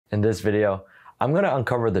In this video, I'm going to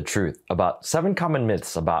uncover the truth about 7 common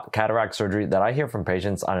myths about cataract surgery that I hear from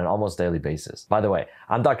patients on an almost daily basis. By the way,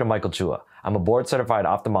 I'm Dr. Michael Chua. I'm a board-certified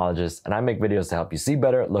ophthalmologist, and I make videos to help you see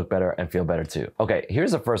better, look better, and feel better too. Okay,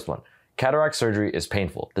 here's the first one. Cataract surgery is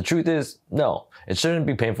painful. The truth is, no, it shouldn't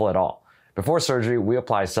be painful at all. Before surgery, we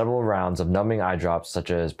apply several rounds of numbing eye drops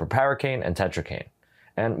such as proparacaine and tetracaine.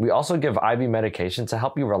 And we also give IV medication to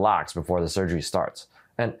help you relax before the surgery starts.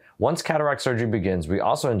 And once cataract surgery begins, we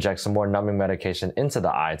also inject some more numbing medication into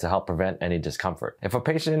the eye to help prevent any discomfort. If a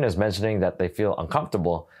patient is mentioning that they feel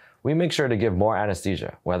uncomfortable, we make sure to give more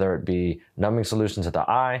anesthesia, whether it be numbing solution to the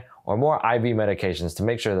eye or more IV medications to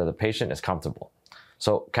make sure that the patient is comfortable.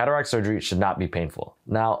 So cataract surgery should not be painful.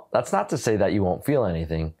 Now, that's not to say that you won't feel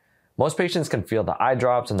anything. Most patients can feel the eye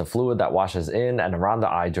drops and the fluid that washes in and around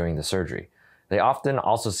the eye during the surgery. They often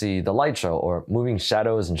also see the light show or moving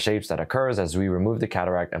shadows and shapes that occurs as we remove the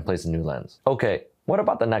cataract and place a new lens. Okay, what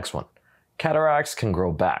about the next one? Cataracts can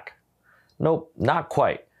grow back. Nope, not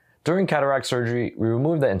quite. During cataract surgery, we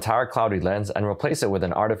remove the entire cloudy lens and replace it with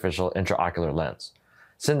an artificial intraocular lens.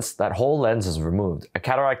 Since that whole lens is removed, a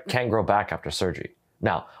cataract can't grow back after surgery.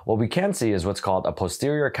 Now, what we can see is what's called a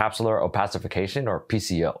posterior capsular opacification, or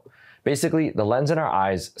PCO. Basically, the lens in our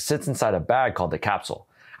eyes sits inside a bag called the capsule.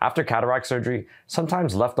 After cataract surgery,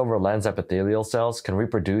 sometimes leftover lens epithelial cells can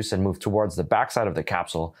reproduce and move towards the backside of the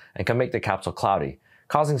capsule and can make the capsule cloudy,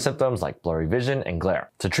 causing symptoms like blurry vision and glare.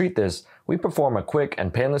 To treat this, we perform a quick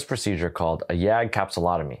and painless procedure called a YAG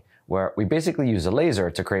capsulotomy, where we basically use a laser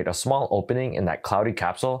to create a small opening in that cloudy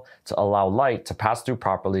capsule to allow light to pass through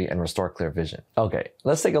properly and restore clear vision. Okay,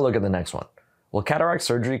 let's take a look at the next one. Will cataract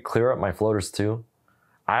surgery clear up my floaters too?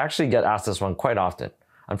 I actually get asked this one quite often.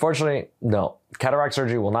 Unfortunately, no. Cataract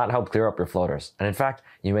surgery will not help clear up your floaters. And in fact,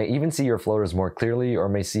 you may even see your floaters more clearly or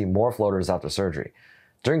may see more floaters after surgery.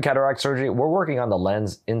 During cataract surgery, we're working on the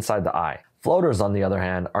lens inside the eye. Floaters, on the other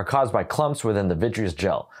hand, are caused by clumps within the vitreous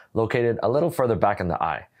gel, located a little further back in the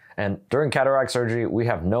eye. And during cataract surgery, we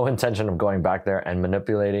have no intention of going back there and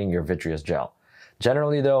manipulating your vitreous gel.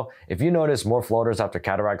 Generally though, if you notice more floaters after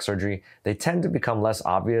cataract surgery, they tend to become less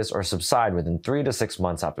obvious or subside within 3 to 6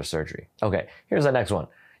 months after surgery. Okay, here's the next one.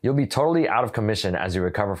 You'll be totally out of commission as you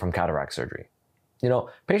recover from cataract surgery. You know,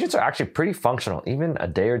 patients are actually pretty functional even a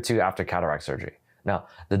day or two after cataract surgery. Now,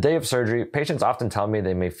 the day of surgery, patients often tell me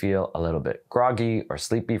they may feel a little bit groggy or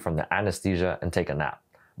sleepy from the anesthesia and take a nap.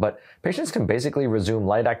 But patients can basically resume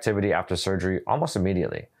light activity after surgery almost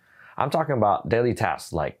immediately. I'm talking about daily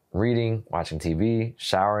tasks like reading, watching TV,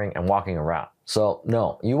 showering, and walking around. So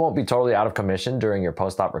no, you won't be totally out of commission during your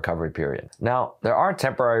post-op recovery period. Now, there are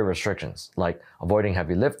temporary restrictions like avoiding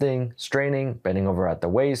heavy lifting, straining, bending over at the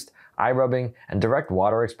waist, eye rubbing, and direct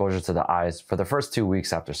water exposure to the eyes for the first 2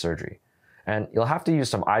 weeks after surgery. And you'll have to use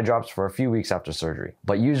some eye drops for a few weeks after surgery.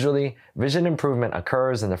 But usually, vision improvement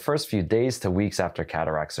occurs in the first few days to weeks after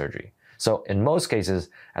cataract surgery. So in most cases,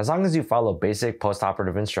 as long as you follow basic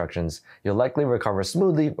post-operative instructions, you'll likely recover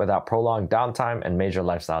smoothly without prolonged downtime and major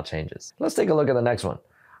lifestyle changes. Let's take a look at the next one.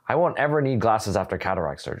 I won't ever need glasses after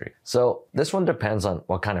cataract surgery. So this one depends on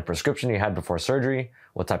what kind of prescription you had before surgery,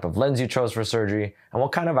 what type of lens you chose for surgery, and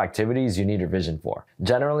what kind of activities you need your vision for.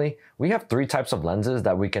 Generally, we have 3 types of lenses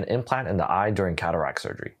that we can implant in the eye during cataract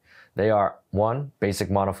surgery. They are 1. Basic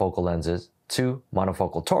monofocal lenses, 2.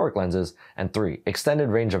 Monofocal toric lenses, and 3. Extended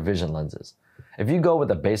range of vision lenses. If you go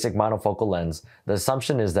with a basic monofocal lens, the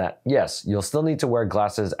assumption is that, yes, you'll still need to wear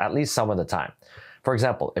glasses at least some of the time. For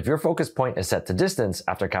example, if your focus point is set to distance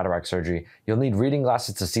after cataract surgery, you'll need reading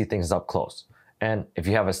glasses to see things up close. And if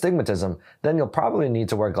you have astigmatism, then you'll probably need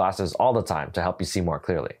to wear glasses all the time to help you see more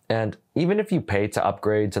clearly. And even if you pay to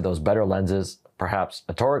upgrade to those better lenses, perhaps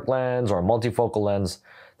a toric lens or a multifocal lens,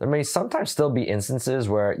 there may sometimes still be instances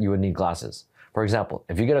where you would need glasses. For example,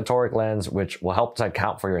 if you get a toric lens, which will help to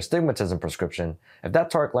account for your astigmatism prescription, if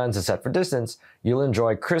that toric lens is set for distance, you'll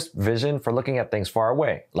enjoy crisp vision for looking at things far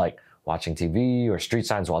away, like watching TV or street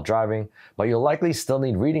signs while driving, but you'll likely still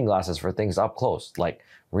need reading glasses for things up close, like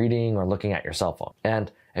reading or looking at your cell phone.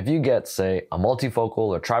 And if you get, say, a multifocal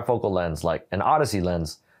or trifocal lens like an Odyssey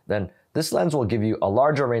lens, then this lens will give you a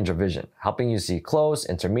larger range of vision, helping you see close,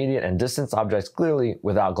 intermediate, and distance objects clearly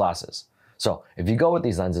without glasses. So if you go with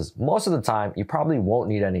these lenses, most of the time, you probably won't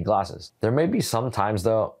need any glasses. There may be some times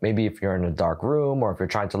though, maybe if you're in a dark room or if you're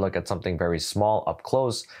trying to look at something very small up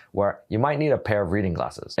close, where you might need a pair of reading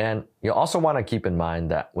glasses. And you'll also want to keep in mind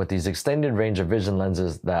that with these extended range of vision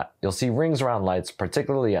lenses that you'll see rings around lights,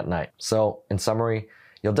 particularly at night. So in summary,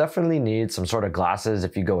 you'll definitely need some sort of glasses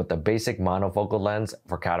if you go with the basic monofocal lens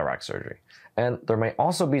for cataract surgery. And there may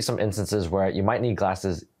also be some instances where you might need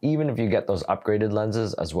glasses even if you get those upgraded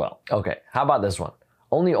lenses as well. Okay, how about this one?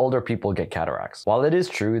 only older people get cataracts. While it is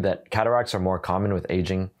true that cataracts are more common with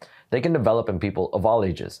aging, they can develop in people of all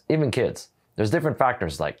ages, even kids. There's different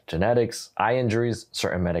factors like genetics, eye injuries,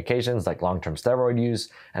 certain medications like long-term steroid use,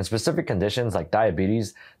 and specific conditions like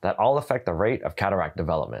diabetes that all affect the rate of cataract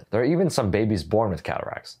development. There are even some babies born with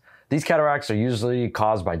cataracts. These cataracts are usually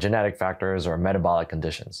caused by genetic factors or metabolic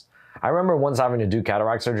conditions. I remember once having to do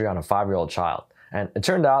cataract surgery on a 5-year-old child, and it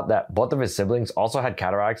turned out that both of his siblings also had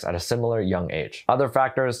cataracts at a similar young age. Other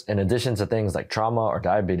factors, in addition to things like trauma or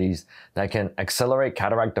diabetes, that can accelerate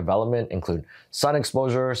cataract development include sun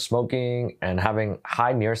exposure, smoking, and having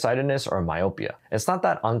high nearsightedness or myopia. It's not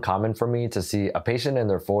that uncommon for me to see a patient in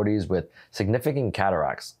their 40s with significant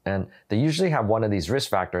cataracts, and they usually have one of these risk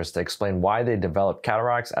factors to explain why they developed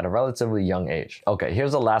cataracts at a relatively young age. Okay,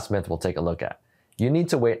 here's the last myth we'll take a look at. You need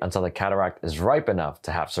to wait until the cataract is ripe enough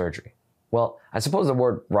to have surgery. Well, I suppose the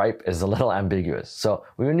word ripe is a little ambiguous, so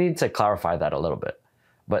we would need to clarify that a little bit.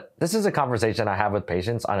 But this is a conversation I have with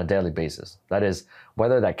patients on a daily basis. That is,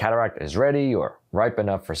 whether that cataract is ready or ripe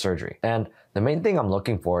enough for surgery. And the main thing I'm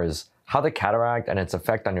looking for is how the cataract and its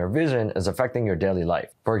effect on your vision is affecting your daily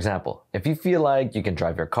life. For example, if you feel like you can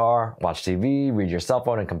drive your car, watch TV, read your cell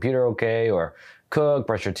phone and computer okay, or cook,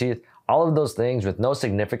 brush your teeth, all of those things with no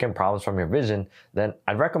significant problems from your vision, then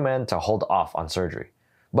I'd recommend to hold off on surgery.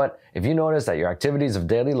 But if you notice that your activities of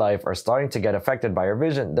daily life are starting to get affected by your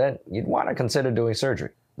vision, then you'd want to consider doing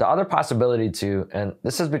surgery. The other possibility too, and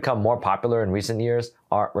this has become more popular in recent years,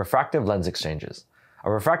 are refractive lens exchanges.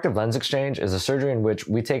 A refractive lens exchange is a surgery in which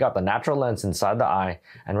we take out the natural lens inside the eye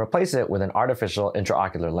and replace it with an artificial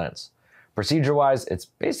intraocular lens. Procedure-wise, it's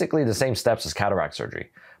basically the same steps as cataract surgery,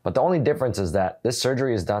 but the only difference is that this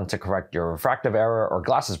surgery is done to correct your refractive error or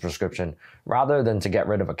glasses prescription rather than to get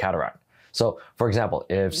rid of a cataract. So, for example,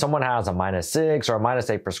 if someone has a -6 or a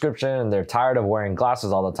 -8 prescription and they're tired of wearing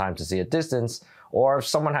glasses all the time to see at distance, or if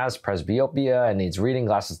someone has presbyopia and needs reading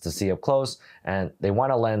glasses to see up close, and they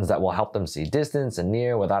want a lens that will help them see distance and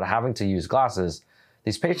near without having to use glasses,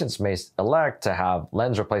 these patients may elect to have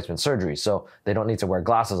lens replacement surgery so they don't need to wear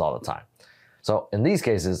glasses all the time. So in these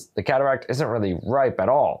cases, the cataract isn't really ripe at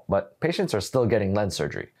all, but patients are still getting lens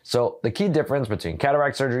surgery. So the key difference between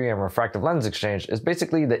cataract surgery and refractive lens exchange is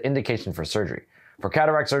basically the indication for surgery. For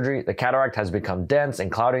cataract surgery, the cataract has become dense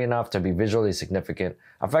and cloudy enough to be visually significant,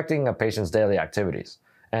 affecting a patient's daily activities.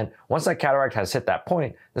 And once that cataract has hit that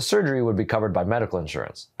point, the surgery would be covered by medical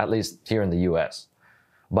insurance, at least here in the US.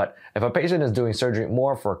 But if a patient is doing surgery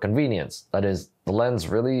more for convenience, that is, the lens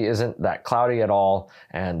really isn't that cloudy at all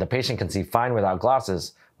and the patient can see fine without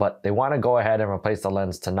glasses, but they want to go ahead and replace the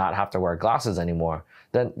lens to not have to wear glasses anymore,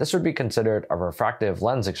 then this would be considered a refractive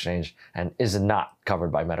lens exchange and is not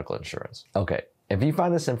covered by medical insurance. Okay, if you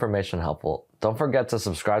find this information helpful, don't forget to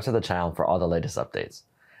subscribe to the channel for all the latest updates.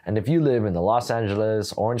 And if you live in the Los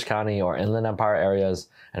Angeles, Orange County, or Inland Empire areas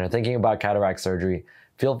and are thinking about cataract surgery,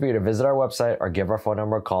 feel free to visit our website or give our phone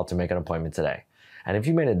number a call to make an appointment today. And if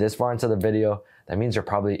you made it this far into the video, that means you're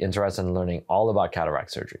probably interested in learning all about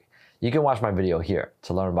cataract surgery. You can watch my video here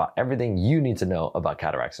to learn about everything you need to know about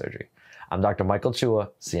cataract surgery. I'm Dr. Michael Chua.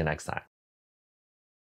 See you next time.